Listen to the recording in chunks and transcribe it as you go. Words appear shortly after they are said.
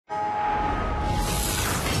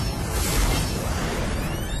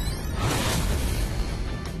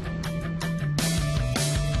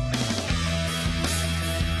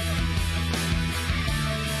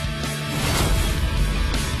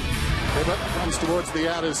Comes towards the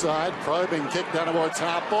outer side, probing kick down towards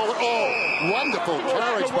half ball. Oh, wonderful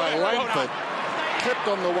courage by Langford. Clipped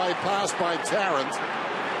on the way past by Tarrant.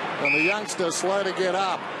 And the youngster slow to get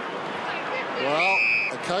up. Well,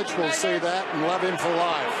 the coach will see that and love him for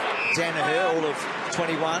life. Danaher, all of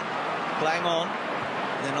 21, playing on.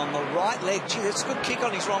 And then on the right leg, gee, that's a good kick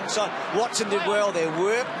on his wrong side. Watson did well there,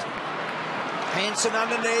 worked. Hanson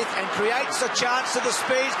underneath and creates a chance to the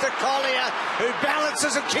speeds to Collier, who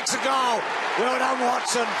balances and kicks a goal. Well done,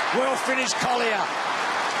 Watson. Well finished, Collier.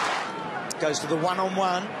 Goes to the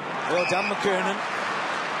one-on-one. Well done, McKernan.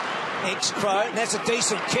 Ex-Crow. And that's a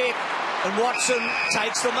decent kick. And Watson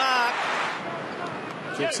takes the mark.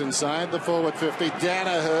 Kicks inside the forward 50.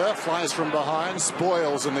 Danaher flies from behind.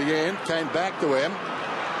 Spoils in the end. Came back to him.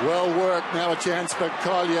 Well worked. Now a chance for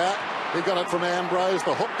Collier. He got it from Ambrose.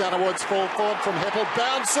 The hook down towards full forward from Heppel.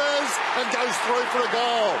 Bounces and goes through for a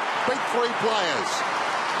goal. Beat 3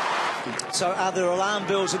 players. So are there alarm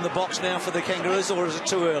bells in the box now for the Kangaroos, or is it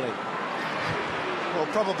too early? Well,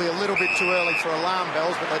 probably a little bit too early for alarm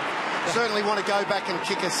bells, but they certainly want to go back and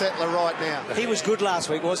kick a settler right now. He was good last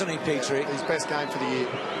week, wasn't he, Petrie? His best game for the year.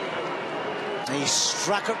 He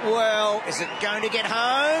struck it well. Is it going to get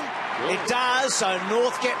home? It does, so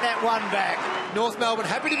North get that one back. North Melbourne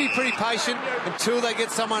happy to be pretty patient until they get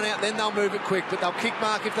someone out, then they'll move it quick, but they'll kick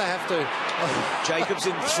mark if they have to. Jacobs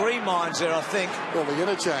in 3 minds there, I think. Well, the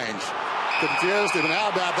interchange confused him. And how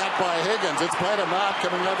about that by Higgins? It's played a mark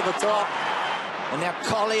coming over the top. And now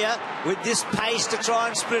Collier with this pace to try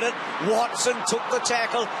and split it. Watson took the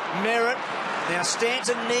tackle. Merritt. Now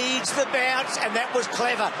Stanton needs the bounce, and that was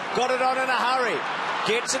clever. Got it on in a hurry.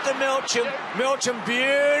 Gets it to Melcham. Melcham,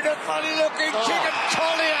 beautifully looking kick, and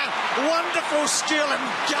Collier, wonderful skill and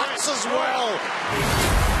guts as well.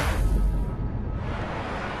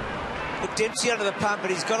 Look, Dempsey under the pump,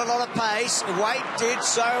 but he's got a lot of pace. Waite did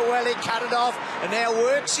so well, he cut it off, and now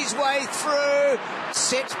works his way through.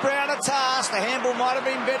 Sets Brown a task. The handball might have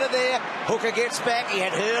been better there. Hooker gets back. He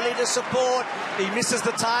had Hurley to support. He misses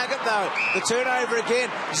the target, though. The turnover again.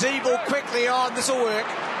 Zeeble quickly on. This will work.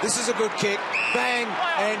 This is a good kick. Bang,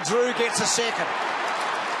 and Drew gets a second.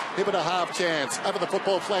 Give it a half chance. Over the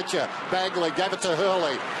football, Fletcher. Bagley gave it to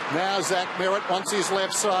Hurley. Now Zach Merritt wants his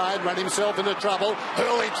left side. Ran himself into trouble.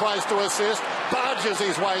 Hurley tries to assist. Barges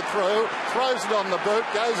his way through. Throws it on the boot.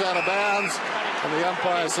 Goes out of bounds. And the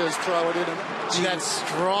umpire says throw it in. That's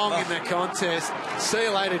strong in the contest. See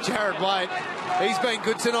you later, Jared Waite. He's been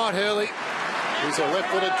good tonight, Hurley. He's a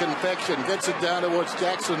left-footed confection. Gets it down towards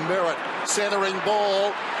Jackson Merritt. Centering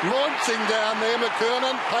ball. Launching down there.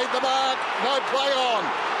 McKernan paid the mark. No play on.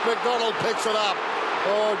 McDonald picks it up.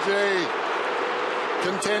 Oh, gee.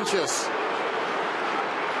 Contentious.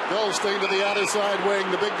 Goldstein to the outer side wing.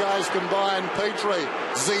 The big guys combine. Petrie.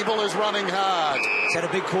 Zeeble is running hard. He's had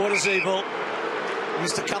a big quarter, Zeeble.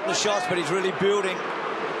 Missed a couple of shots, but he's really building.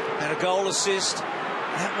 And a goal assist.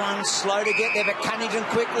 That one's slow to get there, but Cunnington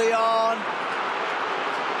quickly on.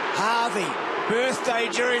 Harvey, birthday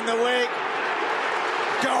during the week.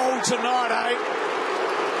 Goal tonight, eh?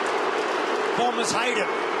 Bombers hate it.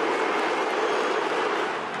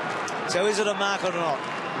 So is it a mark or not?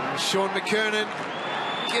 Sean McKernan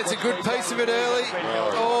gets a good piece of it early.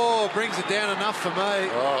 Oh, brings it down enough for me.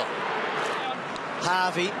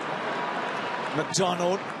 Harvey.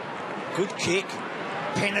 McDonald, good kick,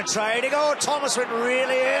 penetrating. Oh, Thomas went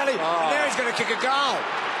really early. Now he's going to kick a goal.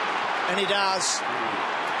 And he does.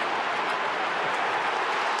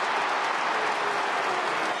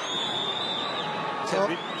 Well,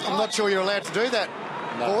 I'm not sure you're allowed to do that.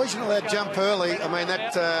 No. Boys, you're not allowed to jump early. I mean,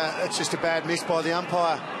 that's just a bad miss by the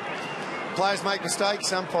umpire. Players make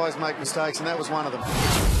mistakes, umpires make mistakes, and that was one of them.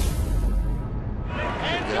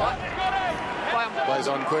 Plays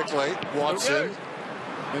on quickly. Watson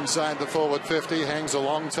inside the forward 50. Hangs a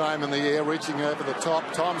long time in the air, reaching over the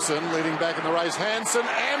top. Thompson leading back in the race. Hanson.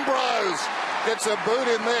 Ambrose gets a boot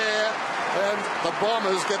in there, and the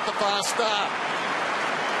Bombers get the fast start.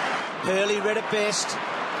 Hurley read it best.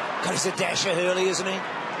 God, he's a dasher, Hurley, isn't he?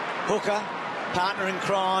 Hooker, partner in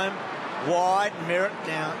crime. Wide, Merritt.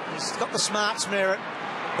 Now, he's got the smarts, Merritt,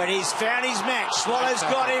 but he's found his match. Swallows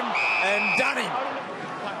got him and done him.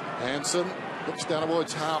 Hanson looks down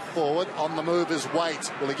towards half forward. On the move is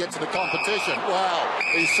Waite. Will he get to the competition? Well,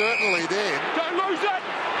 he certainly did. Don't lose it!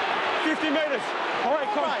 50 metres.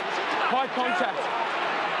 High contact.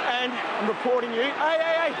 And I'm reporting you.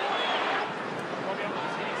 Hey!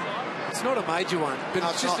 It's not a major one, but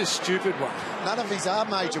it's just a stupid one. None of these are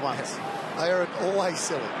major ones. They are always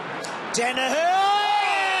silly. Danaher!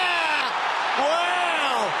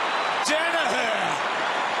 Wow! Danaher!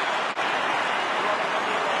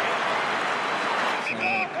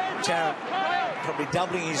 Tarrant probably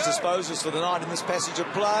doubling his disposals for the night in this passage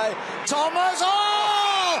of play. Thomas,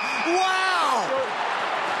 oh! Wow!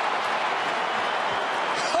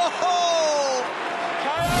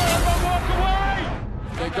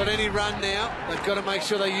 If they've got any run now, they've got to make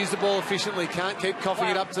sure they use the ball efficiently. Can't keep coughing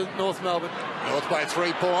it up to North Melbourne. North by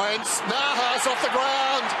 3 points. Nahas off the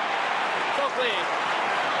ground.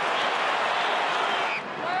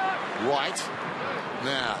 White.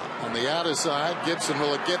 Now, on the outer side, Gibson,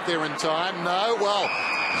 will it get there in time? No. Well,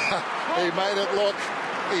 he made it look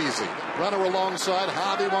easy. Runner alongside.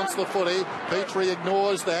 Harvey wants the footy. Petrie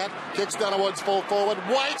ignores that. Kicks downwards, full forward.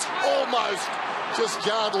 White almost just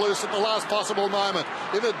jarred loose at the last possible moment.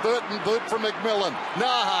 Inadvertent boot from McMillan.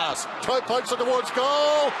 Nahas. Toe pokes it towards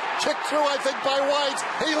goal. Kicked through, I think, by White.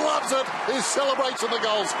 He loves it. He celebrates in the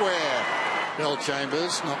goal square. Bill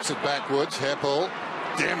Chambers knocks it backwards. Heppel.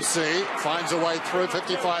 Dempsey finds a way through,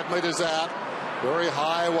 55 metres out. Very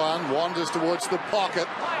high one, wanders towards the pocket.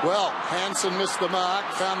 Well, Hansen missed the mark,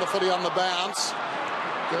 found the footy on the bounce.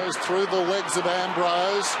 Goes through the legs of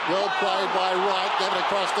Ambrose. Well played by Wright, gave it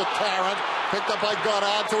across to Tarrant. Picked up by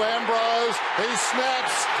Goddard to Ambrose. He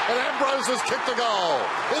snaps, and Ambrose has kicked a goal.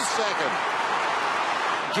 His second.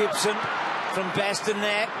 Gibson from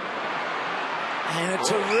Bastonak. And a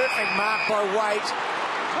terrific mark by Waite,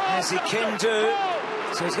 as he can do.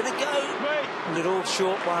 So he's going to go a little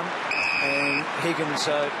short one, and Higgins,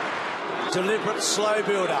 so deliberate slow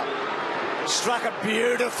build-up. Struck it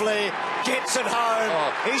beautifully, gets it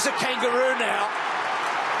home. He's a kangaroo now.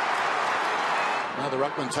 Now the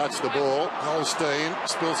ruckman touched the ball. Holstein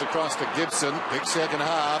spills across to Gibson. Big second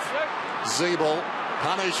half. Zeeble,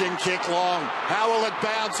 punishing kick long. How will it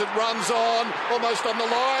bounce? It runs on, almost on the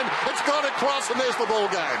line. It's gone across, and there's the ball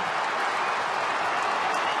game.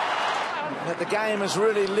 But the game has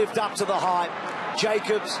really lived up to the hype.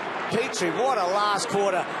 Jacobs, Petrie, what a last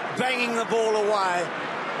quarter, banging the ball away.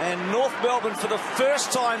 And North Melbourne, for the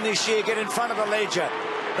first time this year, get in front of the ledger.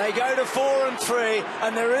 They go to 4 and 3,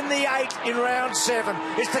 and they're in the 8 in round 7.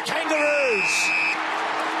 It's the Kangaroos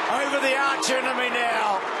over the arch enemy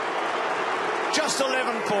now. Just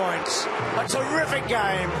 11 points. A terrific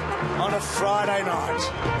game on a Friday night.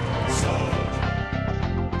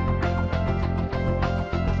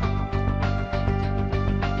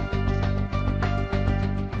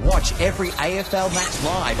 Watch every AFL match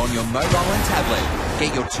live on your mobile and tablet.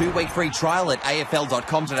 Get your 2-week free trial at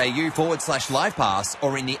afl.com.au/livepass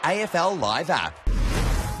or in the AFL Live app.